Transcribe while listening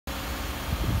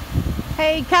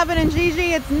Hey Kevin and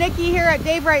Gigi, it's Nikki here at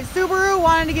Dave Wright Subaru.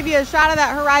 Wanted to give you a shot of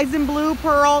that Horizon Blue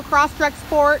Pearl Crosstrek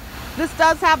Sport. This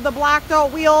does have the blacked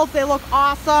out wheels. They look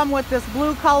awesome with this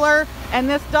blue color. And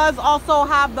this does also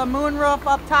have the moonroof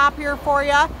up top here for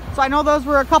you. So I know those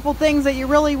were a couple things that you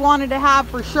really wanted to have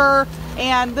for sure.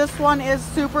 And this one is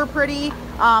super pretty.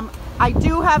 I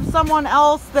do have someone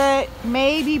else that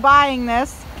may be buying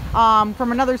this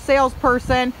from another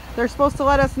salesperson. They're supposed to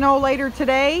let us know later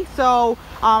today. So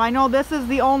I know this is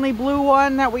the only blue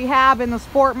one that we have in the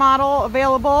sport model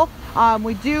available.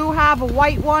 We do have a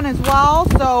white one as well,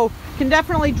 so can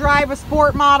definitely drive a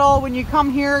sport model when you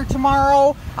come here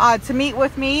tomorrow to meet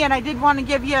with me. And I did want to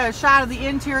give you a shot of the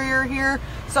interior here.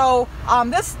 So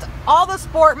all the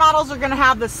sport models are going to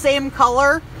have the same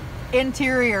color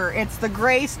interior. It's the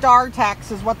gray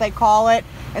StarTex is what they call it,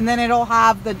 and then it'll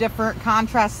have the different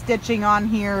contrast stitching on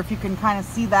here, if you can kind of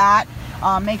see that.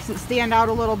 Makes it stand out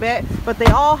a little bit, but they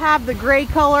all have the gray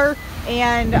color.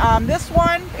 And this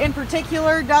one in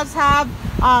particular does have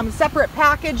separate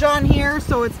package on here,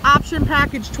 so it's option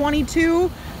package 22.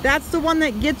 That's the one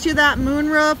that gets you that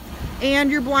moonroof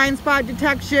and your blind spot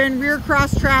detection, rear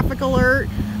cross traffic alert.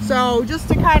 So just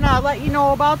to kind of let you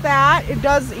know about that,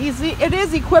 it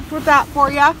is equipped with that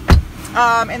for you.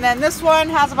 And then this one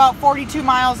has about 42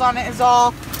 miles on it is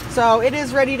all, so it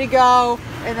is ready to go.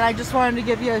 And then I just wanted to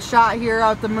give you a shot here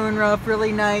out the moonroof.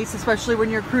 Really nice, especially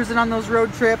when you're cruising on those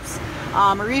road trips,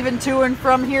 or even to and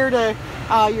from here to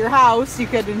your house. You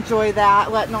could enjoy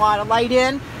that, letting a lot of light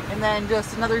in. And then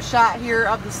just another shot here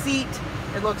of the seat.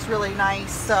 It looks really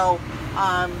nice. So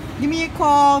give me a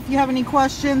call if you have any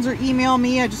questions, or email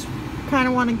me. I just kind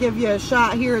of want to give you a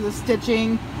shot here of the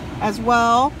stitching as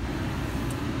well.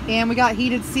 And we got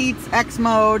heated seats,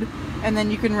 Xmode, and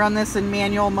then you can run this in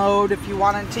manual mode if you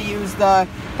wanted to use the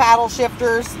paddle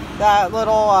shifters, that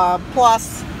little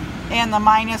plus and the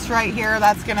minus right here.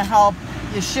 That's going to help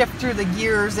you shift through the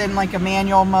gears in like a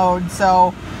manual mode.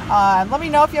 So let me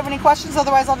know if you have any questions.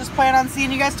 Otherwise, I'll just plan on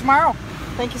seeing you guys tomorrow.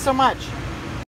 Thank you so much.